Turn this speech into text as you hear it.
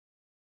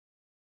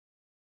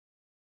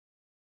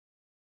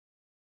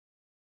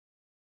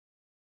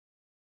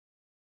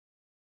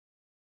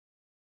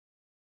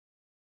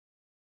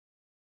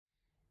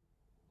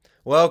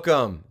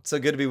Welcome. It's so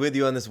good to be with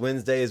you on this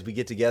Wednesday as we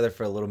get together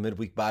for a little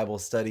midweek Bible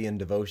study and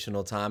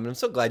devotional time. And I'm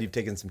so glad you've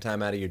taken some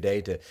time out of your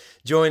day to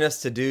join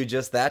us to do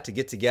just that, to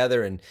get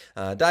together and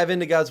dive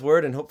into God's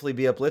Word and hopefully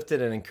be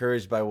uplifted and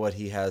encouraged by what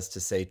He has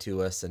to say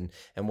to us and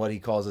what He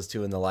calls us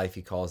to in the life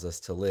He calls us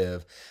to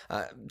live.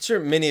 I'm sure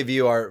many of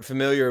you are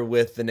familiar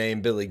with the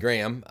name Billy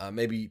Graham.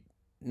 Maybe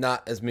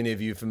not as many of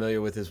you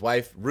familiar with his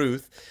wife,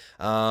 Ruth.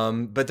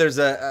 But there's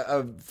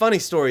a funny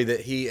story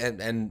that he,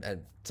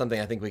 and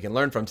something I think we can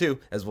learn from too,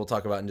 as we'll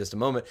talk about in just a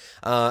moment,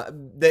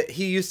 that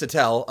he used to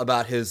tell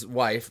about his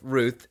wife,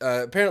 Ruth.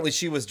 Apparently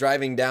she was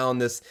driving down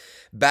this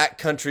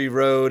backcountry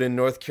road in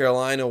North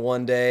Carolina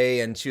one day,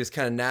 and she was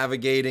kind of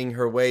navigating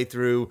her way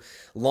through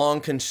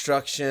long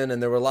construction,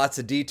 and there were lots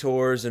of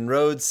detours and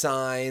road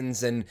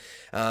signs, and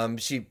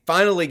she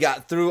finally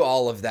got through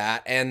all of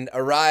that and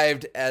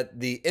arrived at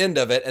the end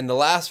of it, and the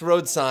last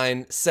road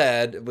sign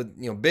said,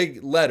 with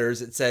big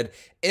letters, it said,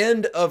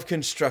 "End of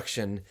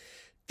construction.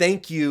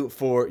 Thank you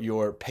for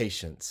your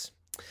patience."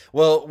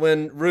 Well,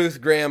 when Ruth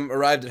Graham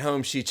arrived at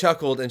home, she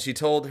chuckled and she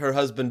told her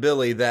husband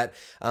Billy that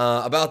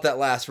about that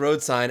last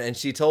road sign, and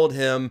she told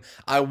him,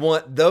 "I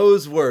want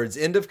those words,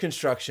 end of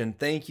construction,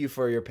 thank you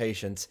for your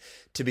patience,"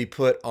 to be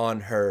put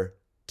on her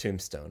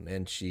tombstone.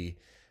 And she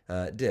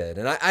did.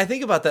 And I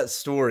think about that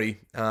story.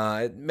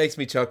 It makes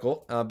me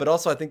chuckle, but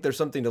also I think there's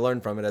something to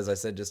learn from it, as I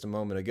said just a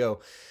moment ago.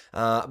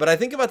 But I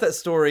think about that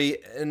story,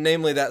 and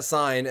namely that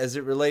sign, as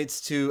it relates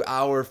to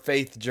our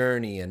faith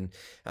journey, and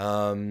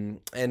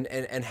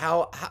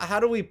how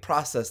do we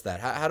process that?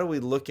 How do we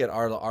look at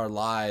our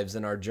lives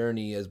and our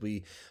journey as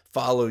we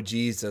follow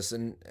Jesus?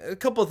 And a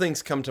couple of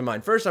things come to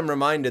mind. First, I'm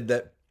reminded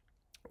that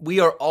we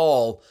are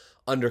all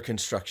under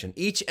construction.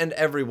 Each and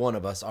every one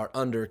of us are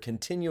under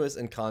continuous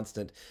and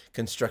constant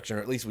construction, or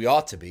at least we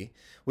ought to be.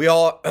 We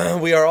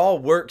are all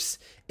works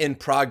in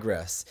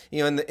progress.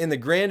 In the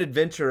grand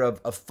adventure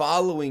of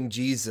following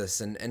Jesus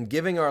and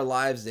giving our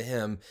lives to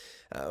Him.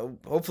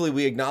 Hopefully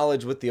we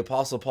acknowledge with the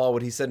Apostle Paul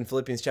what he said in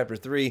Philippians chapter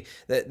 3,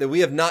 that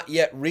we have not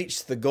yet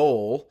reached the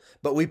goal,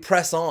 but we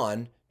press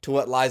on to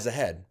what lies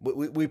ahead.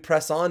 We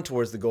press on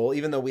towards the goal,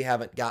 even though we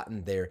haven't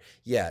gotten there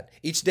yet.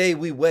 Each day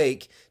we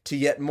wake to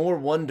yet more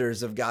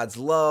wonders of God's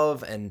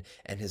love and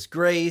His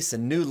grace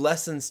and new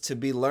lessons to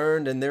be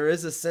learned. And there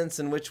is a sense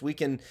in which we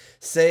can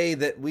say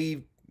that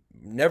we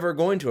never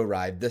going to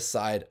arrive this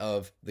side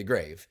of the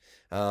grave.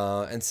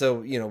 And so,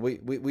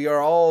 we are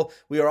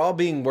all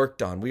being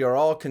worked on. We are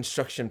all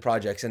construction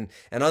projects. And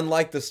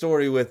unlike the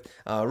story with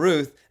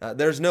Ruth,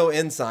 there's no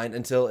end sign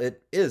until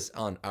it is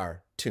on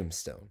our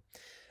tombstone.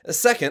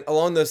 Second,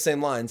 along those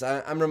same lines,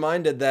 I'm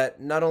reminded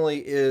that not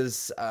only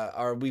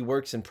are we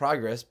works in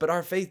progress, but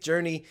our faith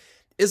journey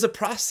is a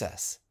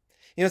process.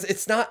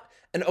 It's not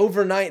an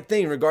overnight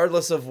thing,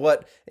 regardless of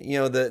what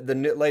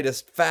the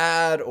latest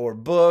fad or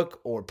book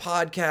or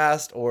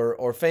podcast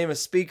or famous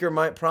speaker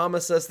might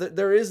promise us. That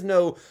there is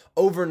no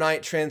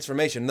overnight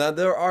transformation. Now,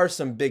 there are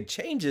some big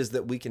changes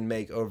that we can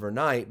make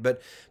overnight,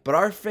 but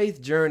our faith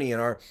journey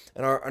and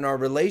our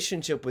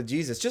relationship with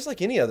Jesus, just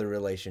like any other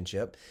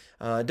relationship,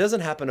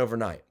 doesn't happen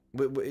overnight.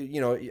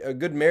 A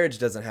good marriage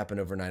doesn't happen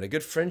overnight. A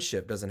good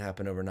friendship doesn't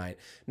happen overnight,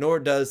 nor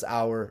does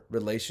our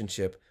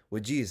relationship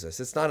with Jesus.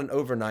 It's not an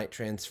overnight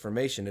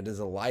transformation. It is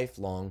a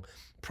lifelong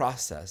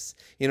process.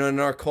 In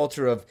our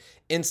culture of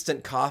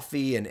instant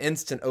coffee and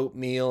instant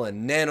oatmeal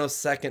and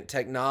nanosecond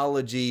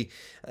technology,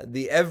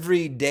 the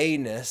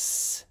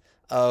everydayness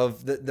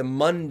of the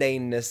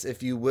mundaneness,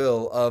 if you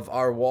will, of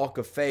our walk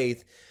of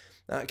faith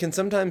can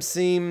sometimes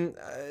seem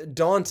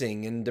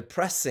daunting and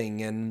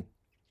depressing and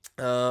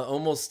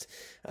almost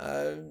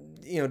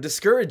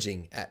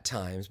discouraging at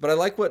times. But I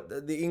like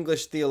what the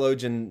English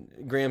theologian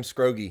Graham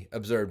Scroggie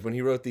observed when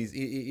he wrote these.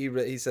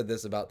 He said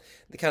this about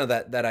kind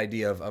of that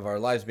idea of our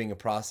lives being a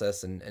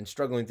process and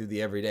struggling through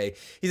the everyday.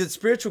 He said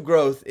spiritual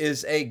growth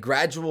is a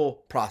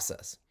gradual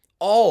process.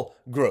 All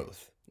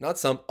growth, not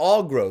some,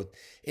 all growth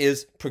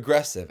is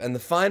progressive. And the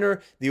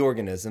finer the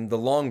organism, the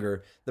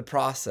longer the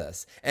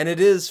process. And it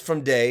is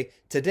from day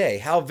to day.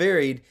 How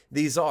varied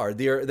these are.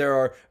 There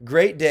are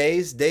great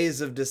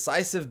days of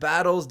decisive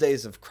battles,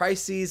 days of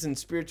crises in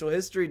spiritual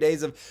history,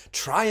 days of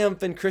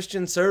triumph in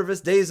Christian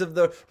service, days of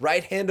the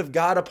right hand of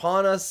God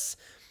upon us.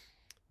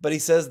 But he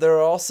says there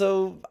are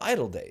also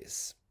idle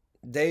days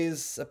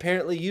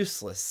apparently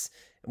useless,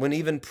 when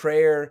even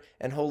prayer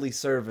and holy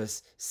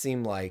service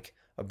seem like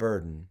a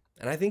burden.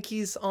 And I think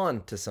he's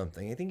on to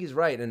something. I think he's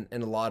right in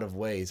a lot of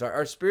ways.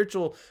 Our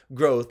spiritual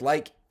growth,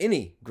 like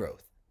any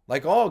growth,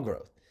 like all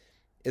growth,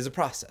 is a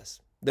process.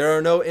 There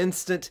are no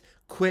instant,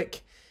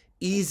 quick,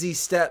 easy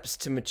steps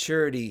to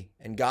maturity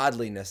and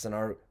godliness and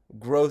our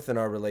growth in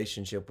our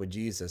relationship with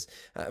Jesus.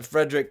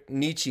 Friedrich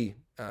Nietzsche,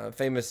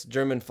 famous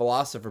German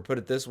philosopher, put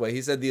it this way.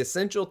 He said, "The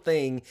essential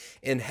thing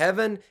in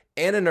heaven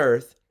and in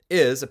earth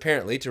is,"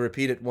 apparently, to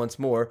repeat it once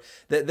more,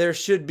 "that there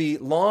should be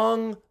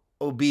long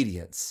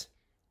obedience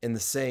in the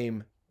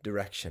same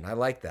direction." I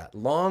like that.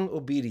 Long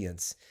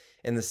obedience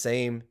in the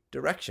same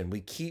direction.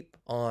 We keep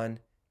on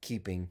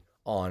keeping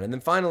on. And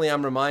then finally,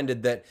 I'm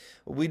reminded that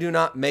we do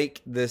not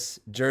make this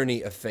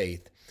journey of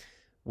faith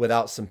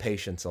without some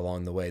patience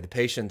along the way. The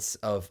patience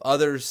of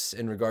others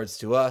in regards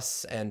to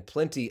us, and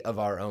plenty of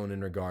our own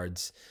in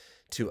regards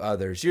to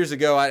others. Years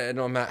ago, I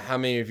don't know how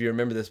many of you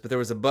remember this, but there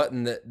was a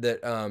button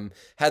that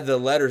had the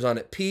letters on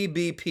it: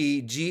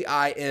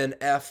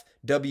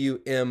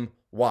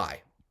 PBPGINFWMY.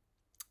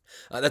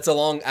 That's a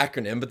long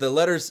acronym, but the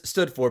letters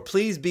stood for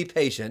 "Please be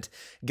patient.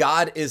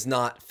 God is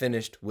not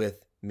finished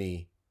with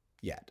me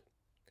yet."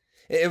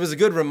 It was a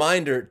good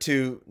reminder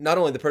to not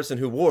only the person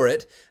who wore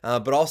it,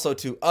 but also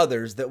to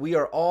others, that we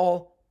are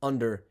all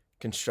under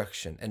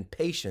construction, and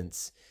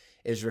patience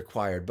is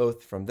required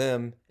both from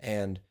them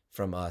and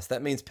from us.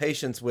 That means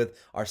patience with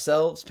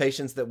ourselves,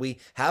 patience that we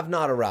have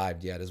not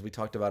arrived yet, as we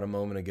talked about a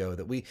moment ago,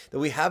 that we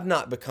have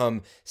not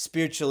become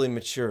spiritually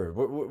mature.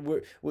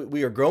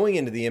 We are growing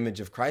into the image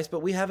of Christ,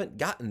 but we haven't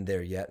gotten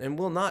there yet, and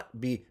will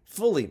not be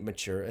fully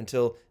mature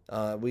until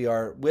we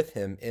are with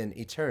him in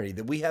eternity.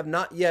 That we have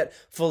not yet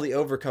fully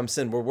overcome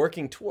sin. We're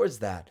working towards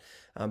that.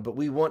 But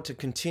we want to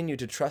continue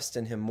to trust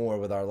in him more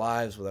with our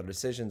lives, with our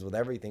decisions, with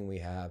everything we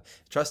have.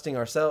 Trusting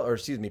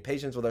ourselves,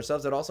 patience with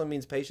ourselves. That also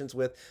means patience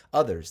with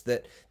others,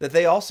 that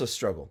they also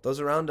struggle. Those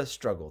around us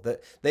struggle,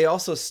 that they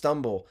also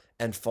stumble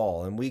and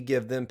fall. And we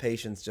give them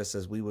patience just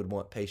as we would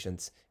want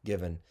patience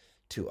given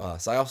to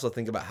us. I also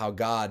think about how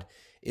God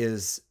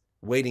is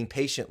waiting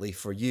patiently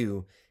for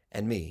you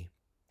and me.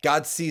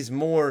 God sees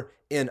more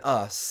in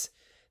us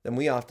than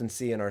we often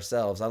see in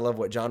ourselves. I love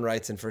what John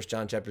writes in 1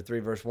 John chapter 3,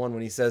 verse 1,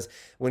 when he says,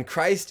 "When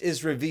Christ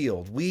is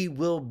revealed, we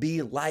will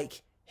be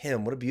like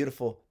him." What a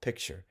beautiful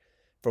picture.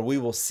 For we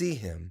will see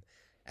him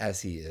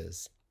as he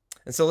is.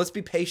 And so let's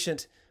be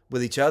patient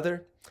with each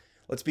other.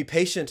 Let's be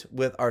patient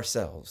with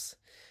ourselves,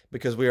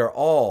 because we are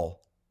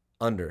all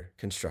under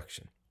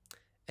construction.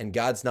 And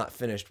God's not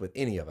finished with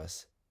any of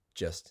us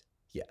just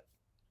yet.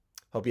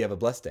 Hope you have a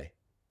blessed day.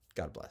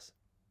 God bless.